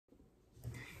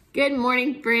Good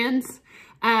morning, friends.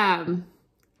 I'm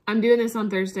doing this on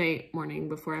Thursday morning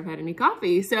before I've had any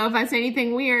coffee. So if I say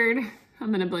anything weird, I'm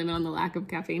going to blame it on the lack of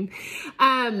caffeine.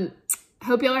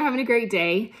 Hope y'all are having a great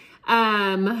day.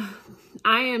 I'm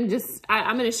going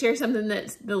to share something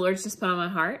that the Lord's just put on my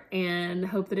heart and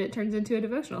hope that it turns into a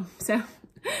devotional. So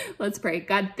let's pray.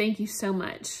 God, thank you so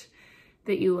much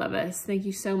that you love us. Thank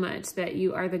you so much that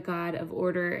you are the God of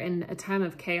order in a time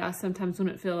of chaos, sometimes when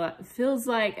it feels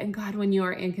like, and God, when you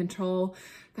are in control,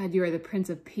 God, you are the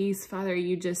Prince of Peace. Father,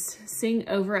 you just sing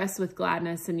over us with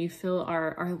gladness and you fill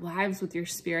our lives with your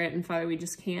spirit. And Father, we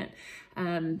just can't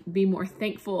be more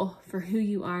thankful for who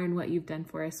you are and what you've done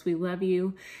for us. We love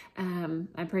you.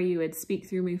 I pray you would speak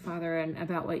through me, Father, and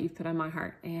about what you've put on my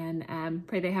heart. And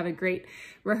pray they have a great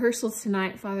rehearsal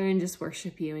tonight, Father, and just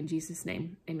worship you in Jesus'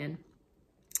 name. Amen.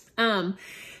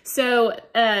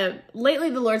 Lately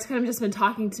the Lord's kind of just been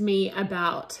talking to me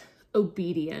about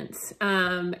obedience,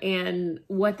 and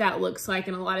what that looks like.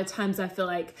 And a lot of times I feel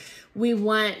like we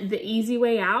want the easy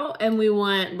way out and we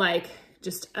want like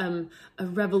just, a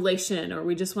revelation, or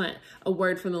we just want a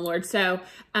word from the Lord. So,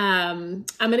 I'm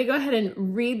going to go ahead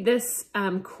and read this,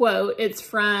 quote. It's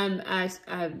from a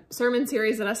sermon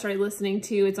series that I started listening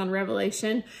to. It's on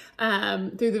Revelation,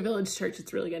 through the Village Church.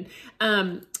 It's really good.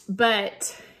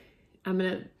 But I'm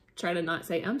going to try to not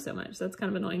say so much. That's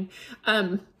kind of annoying.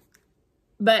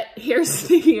 But here's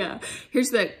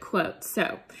the quote.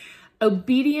 So,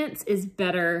 obedience is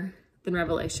better than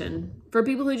revelation. For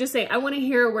people who just say, I want to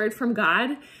hear a word from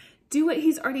God, do what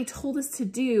he's already told us to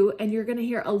do, and you're going to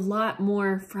hear a lot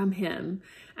more from him.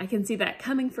 I can see that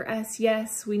coming for us.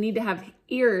 Yes, we need to have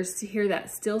ears to hear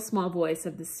that still small voice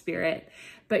of the Spirit,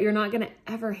 but you're not going to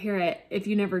ever hear it if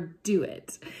you never do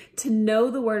it. To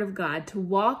know the Word of God, to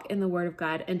walk in the Word of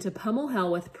God, and to pummel hell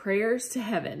with prayers to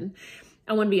heaven.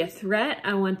 I want to be a threat.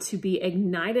 I want to be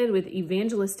ignited with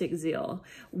evangelistic zeal.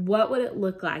 What would it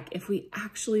look like if we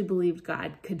actually believed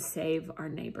God could save our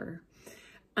neighbor?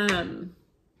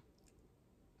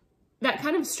 That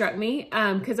kind of struck me,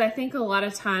 because I think a lot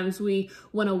of times we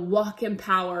want to walk in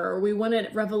power, or we want a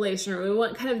revelation, or we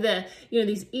want kind of the,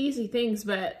 these easy things.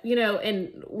 But,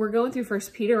 and we're going through 1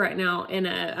 Peter right now in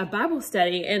a Bible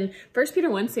study, and 1 Peter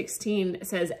 1:16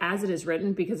 says, as it is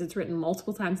written, because it's written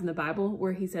multiple times in the Bible,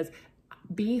 where he says,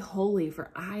 be holy, for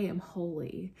I am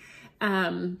holy,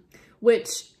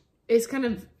 which is kind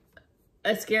of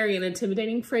a scary and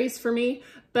intimidating phrase for me,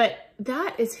 but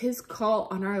that is his call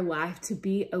on our life, to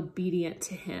be obedient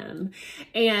to him.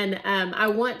 And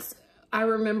I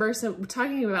remember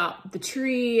talking about the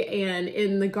tree and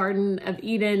in the Garden of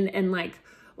Eden, and like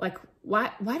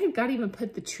why did God even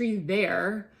put the tree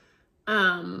there?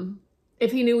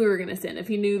 If he knew we were going to sin, if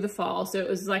he knew the fall. So it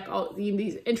was like all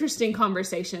these interesting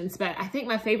conversations. But I think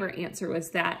my favorite answer was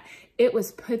that it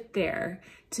was put there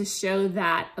to show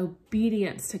that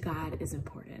obedience to God is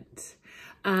important.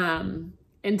 And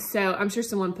so I'm sure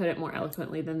someone put it more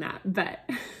eloquently than that, but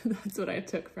that's what I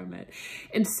took from it.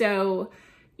 And so,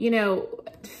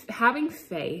 having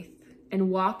faith and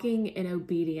walking in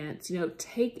obedience,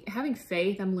 having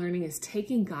faith, I'm learning, is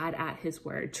taking God at his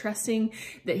word, trusting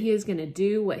that he is going to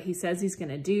do what he says he's going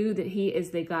to do, that he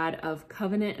is the God of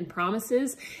covenant and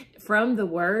promises from the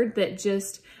word, that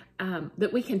just,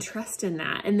 that we can trust in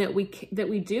that, and that we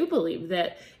do believe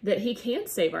that he can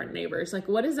save our neighbors. Like,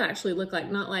 what does that actually look like?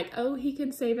 Not like, oh, he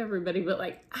can save everybody, but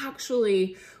like,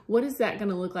 actually, what is that going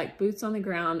to look like? Boots on the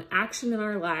ground, action in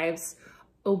our lives,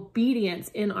 obedience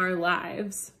in our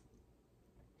lives.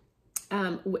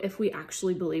 If we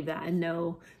actually believe that and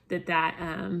know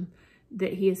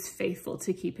that he is faithful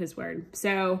to keep his word.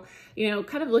 So,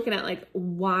 kind of looking at like,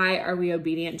 why are we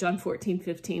obedient? John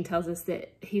 14:15 tells us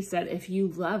that he said, if you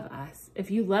love us,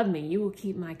 if you love me, you will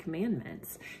keep my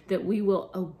commandments, that we will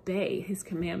obey his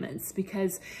commandments,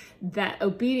 because that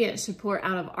obedience should pour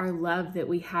out of our love that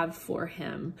we have for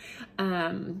him.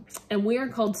 And we are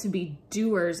called to be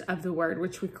doers of the word,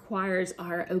 which requires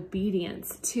our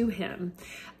obedience to him.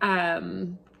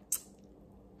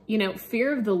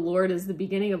 Fear of the Lord is the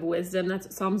beginning of wisdom. That's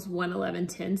what Psalms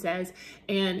 111:10 says.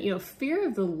 And, fear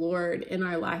of the Lord in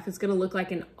our life is going to look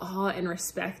like an awe and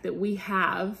respect that we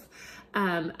have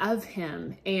of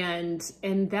him. And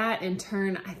that in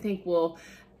turn, I think will,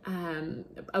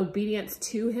 obedience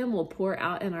to him will pour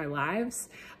out in our lives.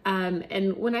 So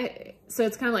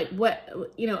it's kind of like, what,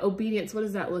 obedience, what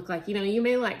does that look like? You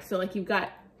may feel like you've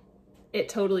got it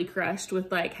totally crushed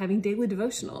with like having daily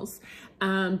devotionals.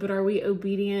 But are we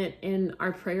obedient in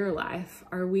our prayer life?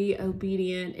 Are we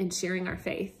obedient in sharing our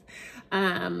faith?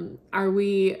 Are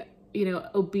we,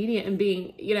 obedient in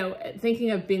being,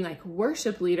 thinking of being like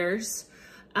worship leaders?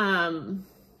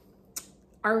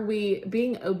 are we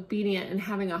being obedient and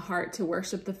having a heart to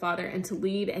worship the Father and to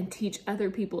lead and teach other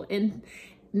people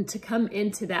to come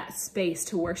into that space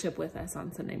to worship with us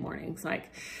on Sunday mornings?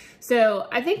 Like, so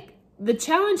I think the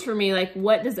challenge for me, like,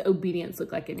 what does obedience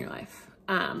look like in your life?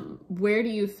 Where do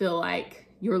you feel like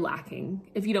you're lacking?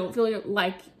 If you don't feel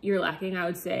like you're lacking, I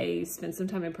would say spend some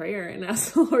time in prayer and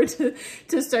ask the Lord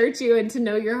to search you and to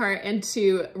know your heart and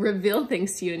to reveal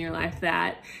things to you in your life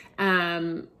that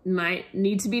might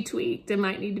need to be tweaked and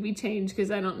might need to be changed,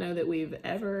 because I don't know that we've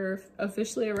ever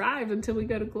officially arrived until we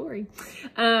go to glory.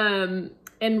 And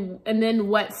then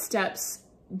what steps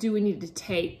do we need to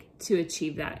take to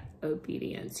achieve that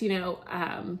obedience? You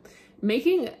know,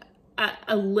 making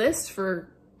a list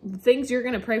for things you're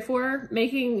going to pray for,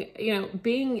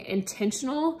 being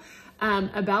intentional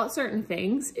about certain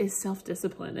things is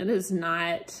self-discipline. It is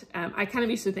not, I kind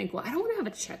of used to think, well, I don't want to have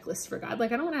a checklist for God.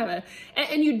 Like, I don't want to have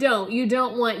and you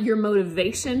don't want your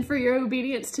motivation for your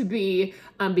obedience to be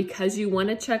because you want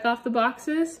to check off the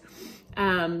boxes.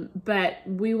 But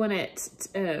we want it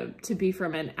to be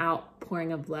from an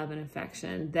outpouring of love and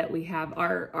affection that we have.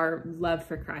 Our love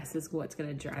for Christ is what's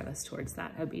going to drive us towards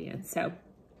that obedience. So,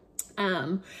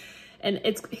 and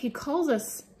he calls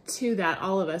us to that,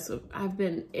 all of us. I've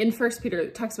been in 1 Peter,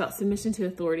 it talks about submission to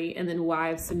authority, and then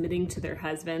wives submitting to their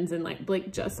husbands. And like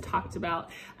Blake just talked about,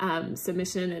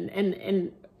 submission,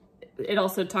 and it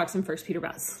also talks in 1 Peter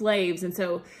about slaves. And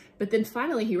so, but then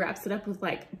finally he wraps it up with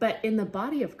like, but in the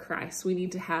body of Christ, we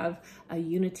need to have a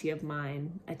unity of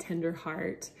mind, a tender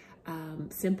heart,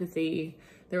 sympathy.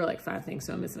 There were like 5 things,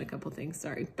 so I'm missing a couple things,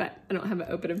 sorry, but I don't have it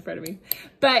open in front of me.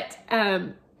 But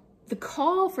the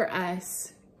call for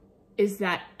us is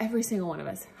that every single one of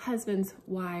us, husbands,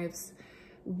 wives,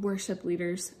 worship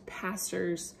leaders,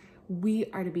 pastors, we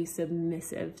are to be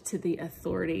submissive to the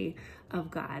authority of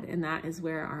God. And that is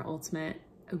where our ultimate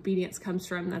obedience comes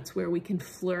from. That's where we can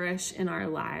flourish in our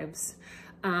lives.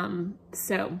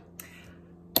 So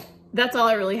that's all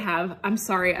I really have. I'm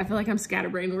sorry. I feel like I'm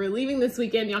scatterbrained. We're leaving this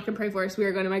weekend. Y'all can pray for us. We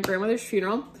are going to my grandmother's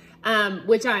funeral,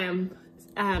 which I am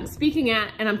speaking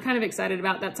at, and I'm kind of excited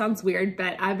about. That sounds weird,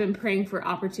 but I've been praying for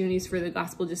opportunities for the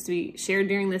gospel just to be shared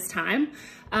during this time.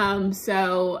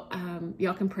 So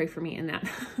y'all can pray for me in that.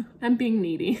 I'm being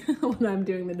needy when I'm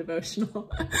doing the devotional.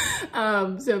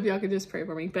 So if y'all could just pray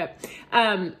for me. But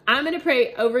I'm going to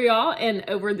pray over y'all and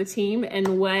over the team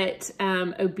and what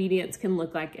obedience can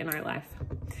look like in our life.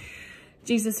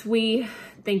 Jesus, we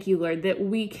thank you, Lord, that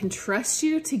we can trust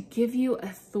you to give you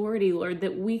authority, Lord,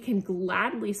 that we can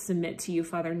gladly submit to you,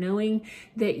 Father, knowing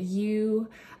that you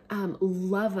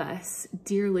love us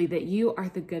dearly, that you are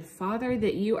the good Father,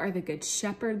 that you are the good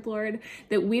shepherd, Lord,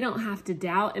 that we don't have to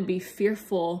doubt and be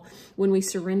fearful when we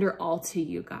surrender all to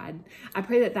you, God. I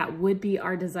pray that that would be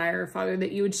our desire, Father,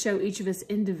 that you would show each of us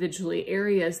individually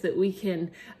areas that we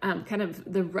can, kind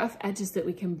of the rough edges that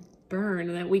we can burn,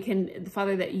 and that we can,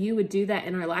 Father, that you would do that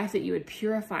in our life, that you would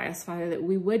purify us, Father, that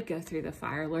we would go through the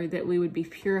fire, Lord, that we would be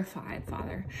purified,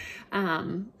 Father.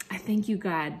 I thank you,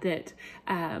 God, that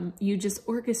you just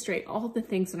orchestrate all the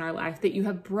things in our life, that you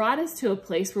have brought us to a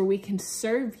place where we can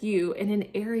serve you in an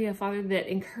area, Father, that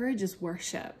encourages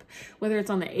worship, whether it's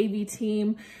on the AV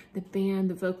team, the band,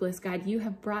 the vocalist, God, you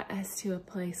have brought us to a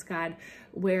place, God,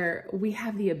 where we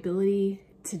have the ability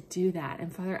to do that.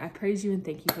 And Father, I praise you and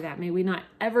thank you for that. May we not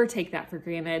ever take that for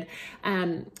granted.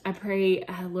 I pray,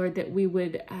 Lord, that we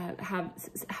would have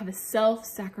a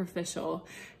self-sacrificial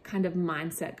kind of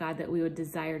mindset, God, that we would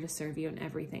desire to serve you in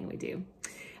everything we do.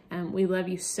 We love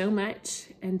you so much,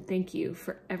 and thank you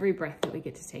for every breath that we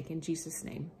get to take. In Jesus'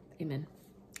 name, amen.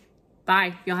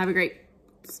 Bye. Y'all have a great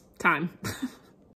time.